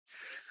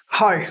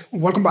Hi,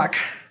 welcome back.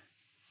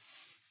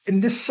 In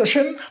this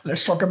session,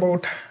 let's talk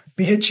about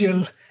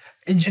BHEL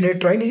Engineer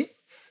Trainee.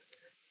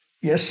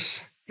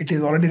 Yes, it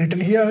is already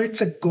written here.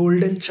 It's a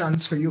golden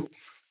chance for you.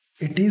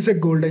 It is a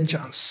golden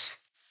chance.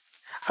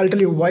 I'll tell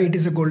you why it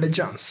is a golden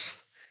chance.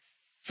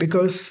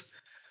 Because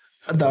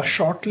the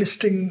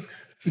shortlisting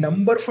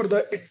number for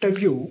the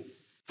interview,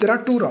 there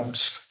are two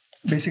rounds.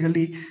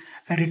 Basically,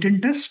 a written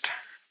test.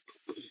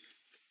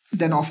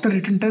 Then after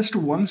written test,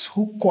 once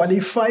who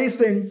qualifies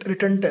the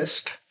written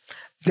test,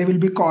 they will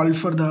be called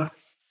for the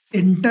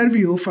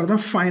interview for the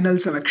final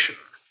selection.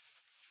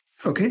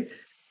 Okay,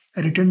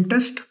 a written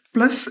test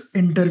plus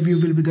interview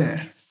will be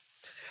there.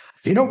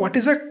 You know what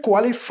is a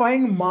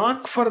qualifying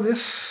mark for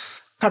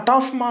this,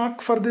 cutoff mark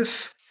for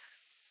this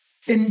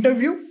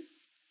interview?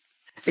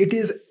 It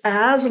is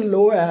as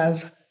low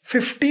as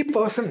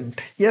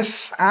 50%.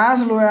 Yes,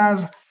 as low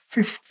as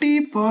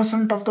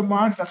 50% of the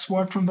marks. That's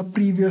what from the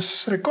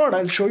previous record.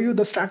 I'll show you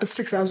the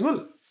statistics as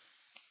well.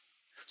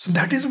 So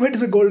that is why it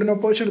is a golden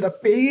opportunity. The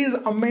pay is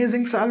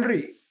amazing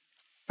salary.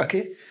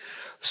 Okay.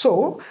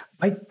 So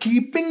by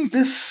keeping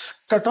this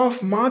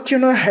cutoff mark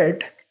in your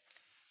head,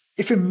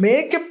 if you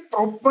make a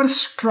proper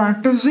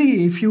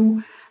strategy, if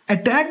you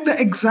attack the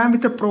exam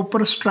with a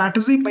proper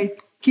strategy by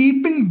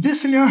keeping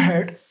this in your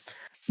head,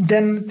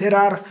 then there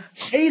are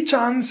high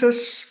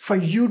chances for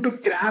you to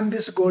grab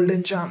this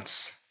golden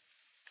chance.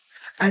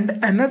 And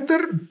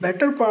another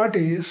better part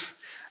is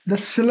the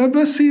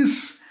syllabus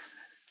is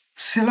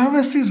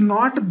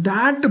not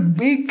that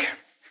big.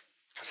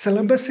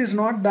 Syllabus is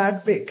not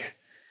that big.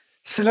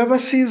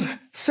 Syllabus is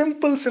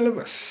simple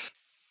syllabus.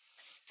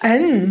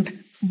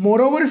 And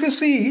moreover, if you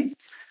see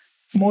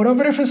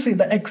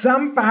the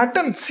exam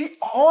pattern, see,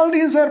 all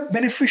these are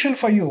beneficial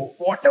for you.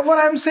 Whatever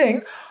I'm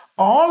saying,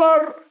 all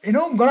are,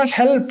 gonna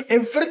help.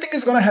 Everything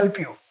is gonna help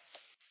you.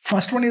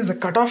 First one is the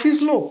cutoff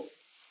is low.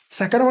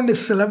 Second one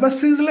is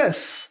syllabus is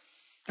less.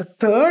 The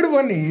third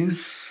one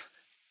is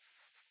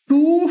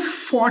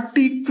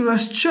 240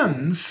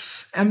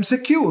 questions,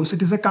 MCQs.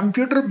 It is a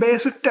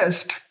computer-based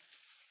test.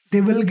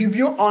 They will give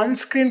you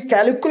on-screen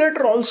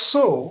calculator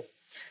also.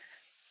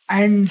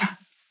 And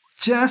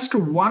just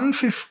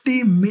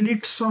 150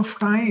 minutes of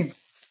time.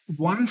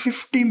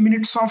 150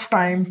 minutes of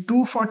time,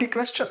 240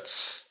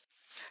 questions.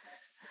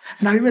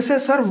 Now you may say,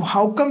 sir,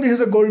 how come this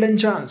is a golden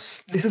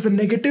chance? This is a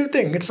negative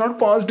thing. It's not a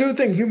positive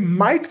thing. You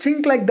might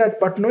think like that,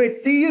 but no,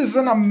 it is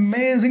an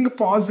amazing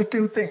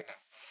positive thing.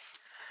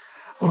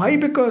 Why?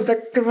 Because the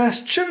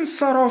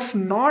questions are of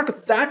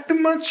not that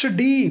much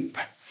deep.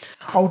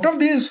 Out of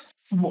these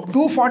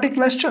 240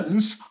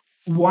 questions,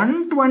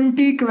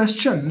 120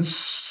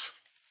 questions,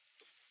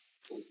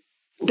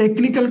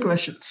 technical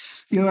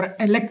questions, your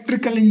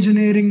electrical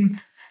engineering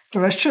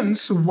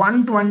questions,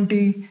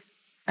 120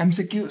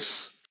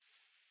 MCQs.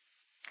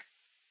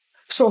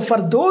 So for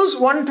those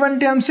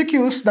 120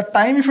 MCQs, the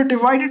time if you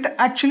divide it,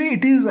 actually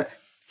it is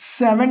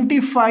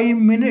 75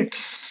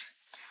 minutes.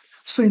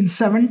 So in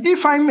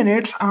 75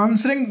 minutes,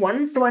 answering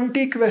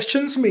 120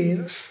 questions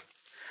means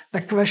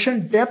the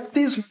question depth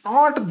is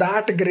not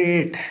that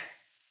great.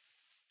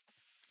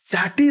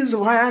 That is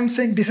why I'm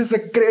saying this is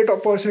a great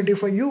opportunity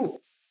for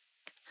you.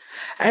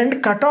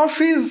 And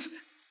cutoff is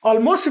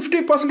almost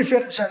 50%. If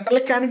you're a general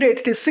candidate,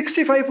 it is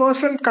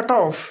 65%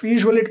 cutoff.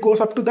 Usually it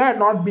goes up to that,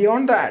 not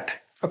beyond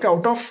that. Okay,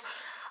 out of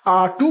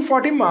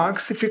 240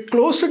 marks, if you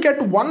close to get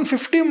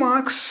 150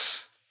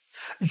 marks,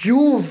 you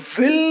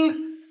will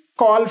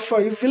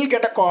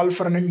get a call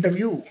for an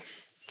interview.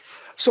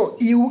 So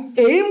you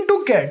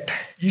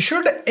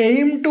should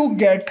aim to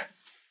get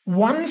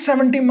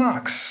 170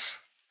 marks.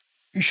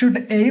 You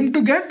should aim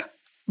to get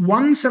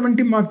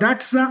 170 marks.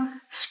 That's the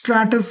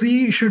strategy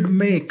you should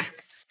make.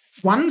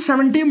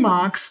 170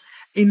 marks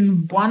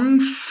in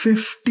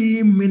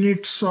 150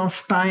 minutes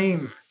of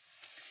time.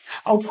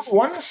 Out of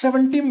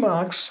 170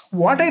 marks,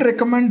 what I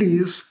recommend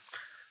is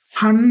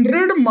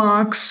 100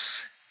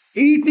 marks.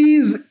 It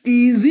is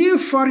easy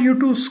for you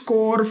to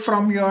score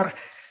from your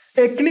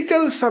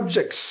technical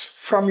subjects.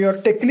 From your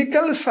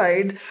technical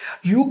side,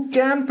 you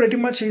can pretty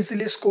much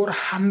easily score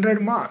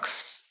 100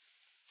 marks.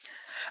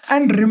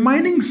 And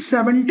remaining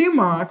 70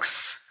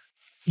 marks,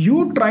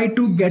 you try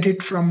to get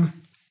it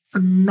from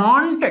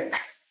non-tech.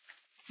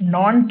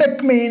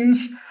 Non-tech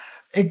means,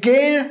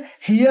 again,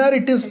 here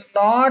it is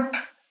not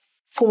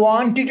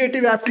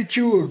quantitative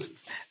aptitude.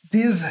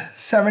 These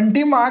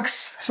 70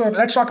 marks. So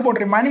let's talk about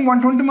remaining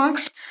 120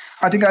 marks.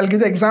 I think I'll give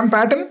the exam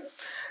pattern.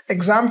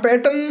 Exam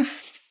pattern,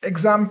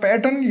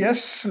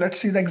 yes. Let's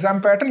see the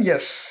exam pattern,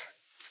 yes.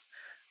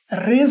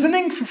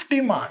 Reasoning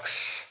 50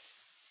 marks.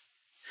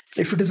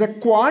 If it is a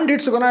quant,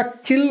 it's gonna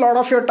kill a lot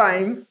of your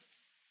time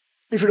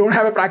if you don't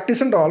have a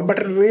practice and all.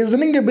 But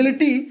reasoning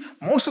ability,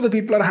 most of the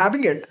people are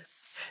having it.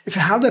 If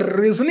you have the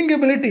reasoning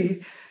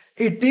ability,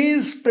 it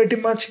is pretty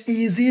much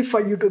easy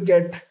for you to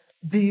get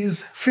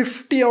these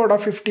 50 out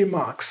of 50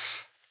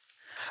 marks.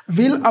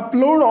 We'll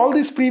upload all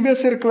these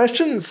previous year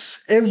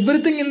questions.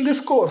 Everything in this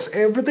course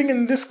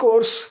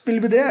will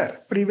be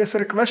there. Previous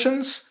year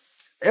questions,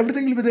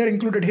 everything will be there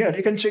included here.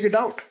 You can check it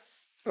out.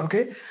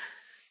 Okay.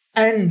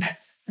 And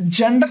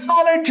General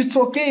knowledge, it's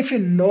okay if you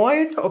know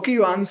it, okay,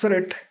 you answer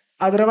it.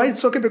 Otherwise,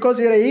 it's okay because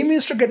your aim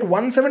is to get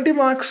 170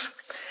 marks.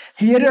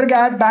 Here you're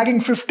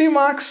bagging 50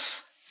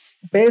 marks.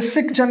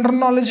 Basic general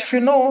knowledge, if you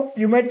know,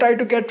 you may try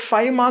to get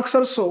 5 marks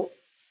or so.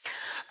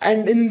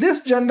 And in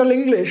this general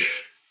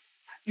English,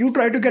 you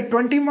try to get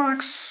 20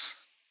 marks.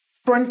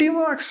 20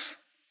 marks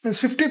means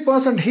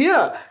 50%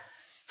 here,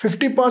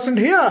 50%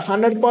 here,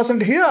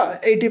 100% here,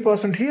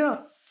 80% here.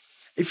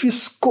 If you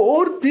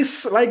score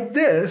this like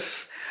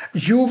this,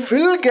 you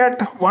will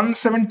get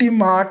 170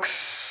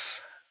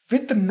 marks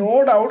with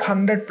no doubt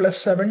 100 plus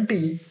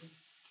 70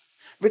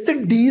 with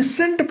a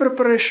decent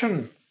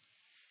preparation.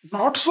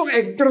 Not so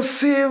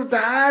aggressive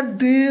that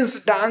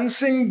this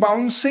dancing,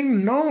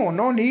 bouncing,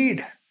 no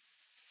need.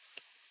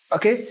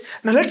 Okay,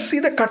 now let's see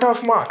the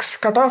cutoff marks.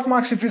 Cutoff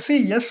marks, if you see,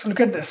 yes, look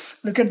at this.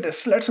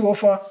 Let's go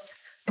for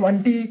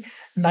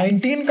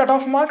 2019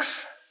 cutoff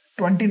marks.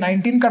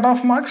 2019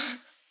 cutoff marks.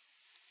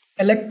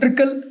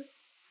 Electrical.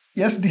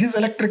 Yes, this is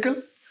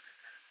electrical.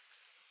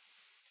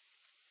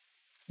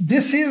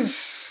 This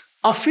is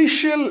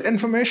official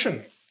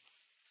information.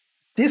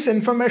 This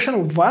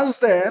information was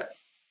there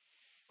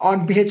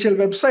on BHEL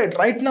website.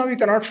 Right now you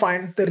cannot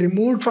find. They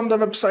removed from the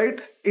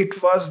website.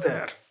 It was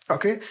there.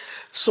 Okay,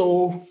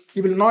 so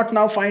you will not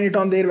now find it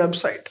on their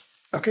website.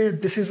 Okay,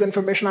 this is the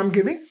information I'm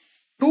giving.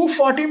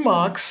 240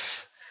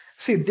 marks.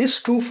 See,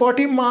 this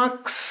 240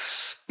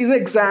 marks is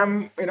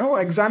exam.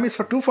 Exam is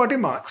for 240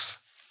 marks.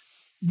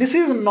 This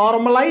is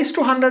normalized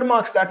to 100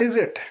 marks. That is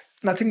it.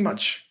 Nothing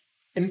much.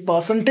 In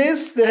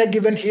percentage, they have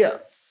given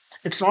here.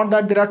 It's not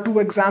that there are 2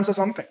 exams or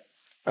something.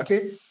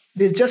 Okay,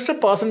 this is just a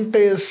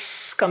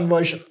percentage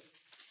conversion.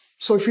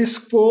 So if you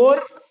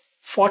score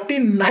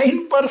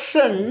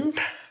 49%,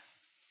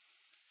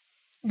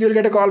 you'll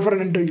get a call for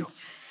an interview.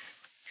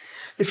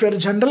 If you're a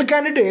general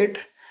candidate,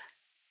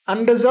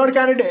 unreserved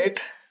candidate,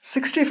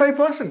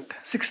 65%.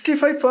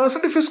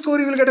 65% if you score,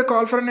 you will get a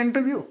call for an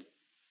interview.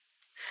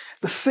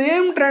 The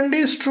same trend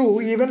is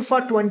true even for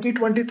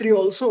 2023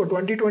 also,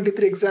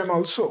 2023 exam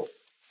also.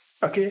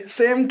 Okay,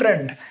 same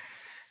trend.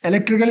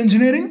 Electrical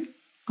engineering,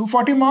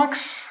 240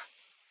 marks.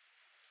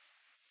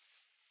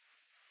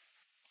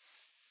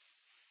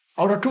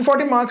 Out of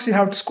 240 marks, you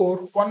have to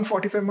score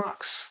 145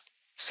 marks.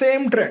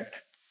 Same trend.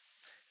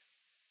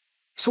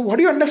 So what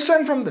do you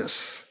understand from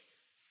this?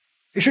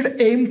 You should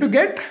aim to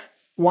get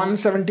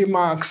 170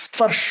 marks.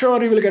 For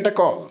sure you will get a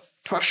call.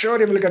 For sure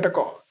you will get a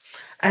call.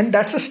 And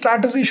that's a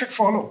strategy you should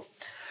follow.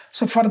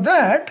 So for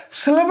that,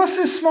 syllabus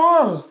is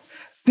small.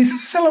 This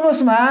is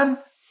syllabus, man.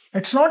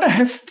 It's not a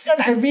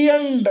heavy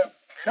and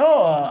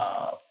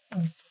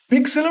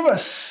big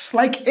syllabus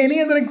like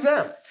any other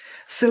exam.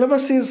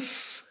 Syllabus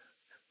is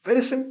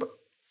very simple.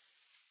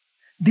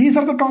 These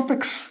are the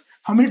topics.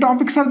 How many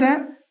topics are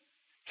there?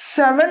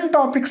 7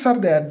 topics are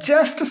there.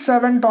 Just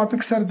 7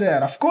 topics are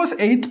there. Of course,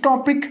 8th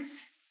topic,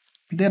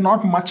 there are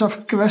not much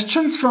of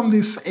questions from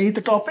this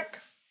 8th topic.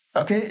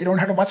 Okay, you don't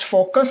have to much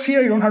focus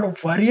here. You don't have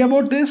to worry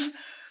about this.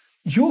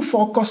 You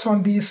focus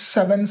on these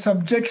 7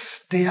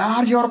 subjects. They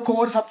are your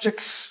core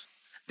subjects.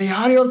 They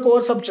are your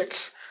core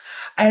subjects.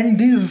 And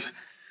these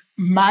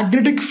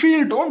magnetic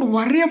field, don't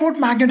worry about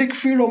magnetic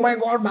field. Oh my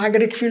God,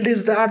 magnetic field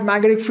is that,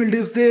 magnetic field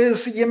is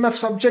this, EMF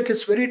subject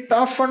is very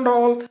tough and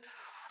all.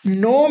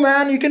 No,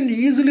 man, you can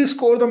easily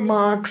score the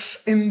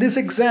marks in this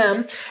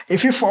exam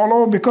if you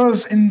follow,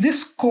 because in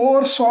this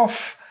course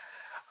of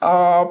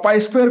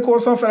PiSquare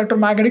course of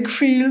electromagnetic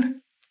field,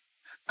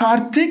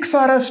 Karthik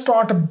sir has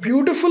taught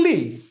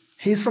beautifully.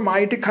 He's from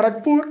IIT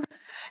Kharagpur.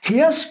 He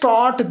has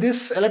taught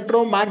this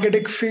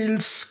electromagnetic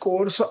fields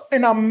course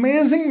in an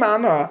amazing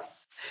manner.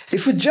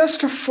 If you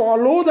just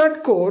follow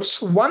that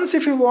course, once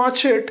if you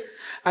watch it,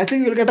 I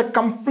think you'll get a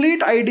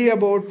complete idea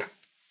about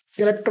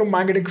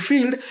electromagnetic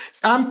field.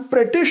 I'm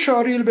pretty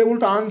sure you'll be able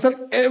to answer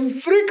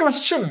every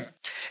question.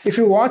 If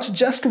you watch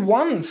just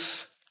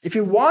once,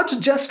 you will be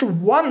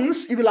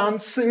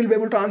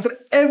able to answer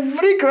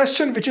every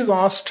question which is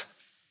asked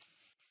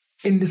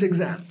in this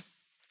exam.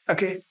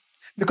 Okay,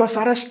 because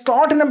sir has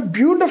taught in a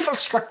beautiful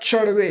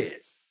structured way.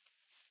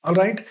 All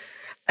right,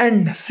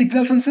 and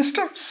signals and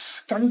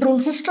systems, control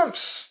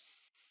systems,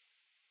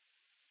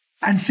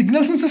 and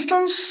signals and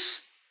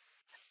systems.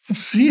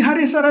 Sri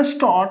Hari sir has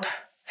taught.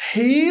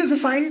 He is a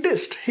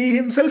scientist. He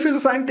himself is a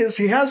scientist.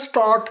 He has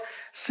taught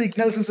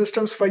signals and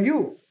systems for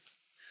you.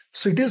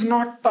 So it is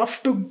not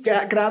tough to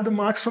grab the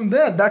marks from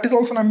there. That is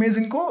also an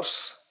amazing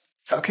course.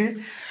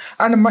 Okay.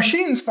 And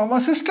machines,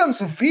 power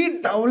systems.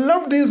 We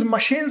developed these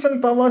machines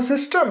and power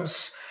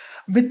systems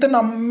with an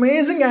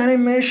amazing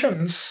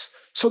animations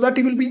so that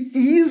you will be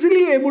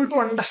easily able to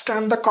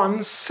understand the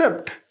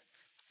concept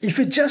if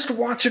you just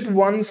watch it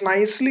once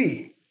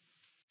nicely.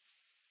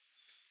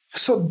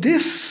 So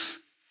this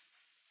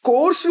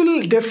course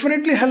will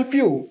definitely help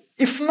you.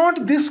 If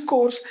not this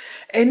course,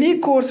 any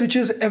course which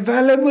is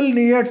available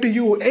near to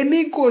you,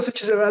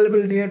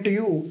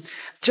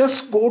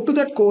 just go to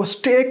that course,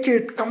 take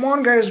it. Come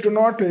on guys, do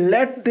not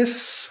let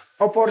this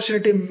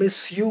opportunity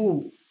miss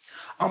you.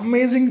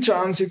 Amazing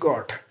chance you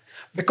got.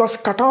 Because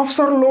cutoffs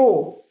are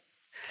low,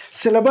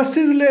 syllabus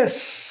is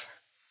less,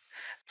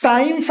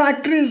 Time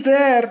factor is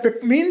there,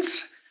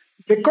 means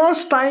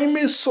because time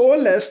is so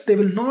less, they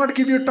will not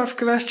give you tough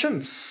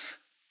questions.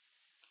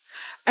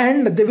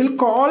 And they will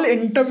call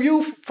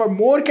interview for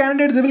more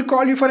candidates, they will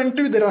call you for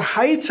interview. There are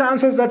high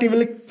chances that you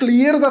will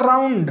clear the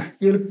round,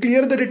 you will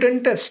clear the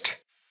written test.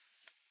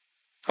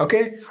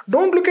 Okay,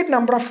 don't look at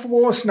number of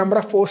posts. Number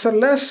of posts are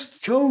less,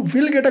 you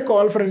will get a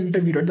call for an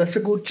interview. That's a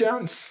good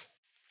chance.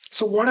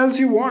 So what else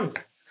you want?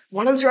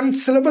 What else you want?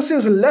 Syllabus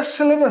is less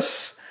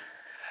syllabus,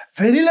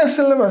 very less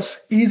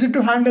syllabus, easy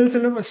to handle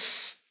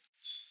syllabus.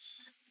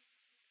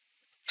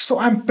 So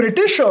I'm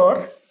pretty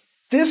sure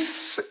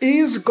this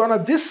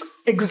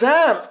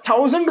exam,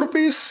 1,000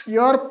 rupees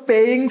you're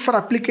paying for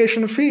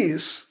application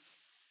fees.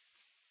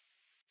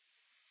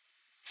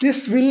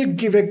 This will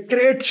give a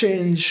great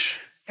change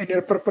in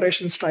your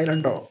preparation style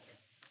and all.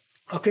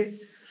 Okay,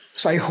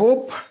 so I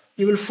hope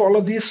you will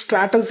follow this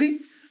strategy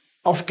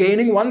of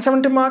gaining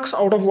 170 marks.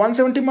 Out of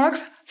 170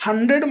 marks,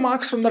 100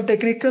 marks from the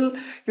technical,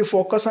 you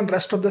focus on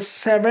rest of the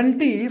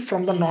 70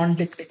 from the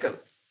non-technical.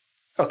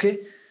 Okay,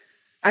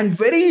 and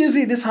very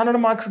easy, this 100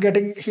 marks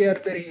getting here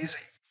very easy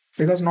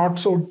because not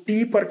so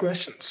deeper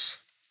questions.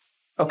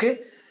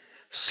 Okay,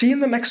 see you in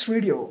the next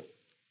video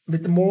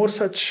with more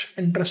such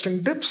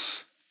interesting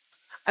tips.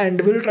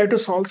 And we'll try to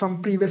solve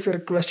some previous year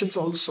questions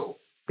also.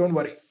 Don't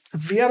worry.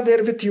 We are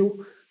there with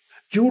you.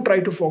 You try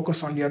to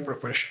focus on your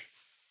preparation.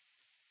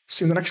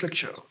 See you in the next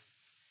lecture.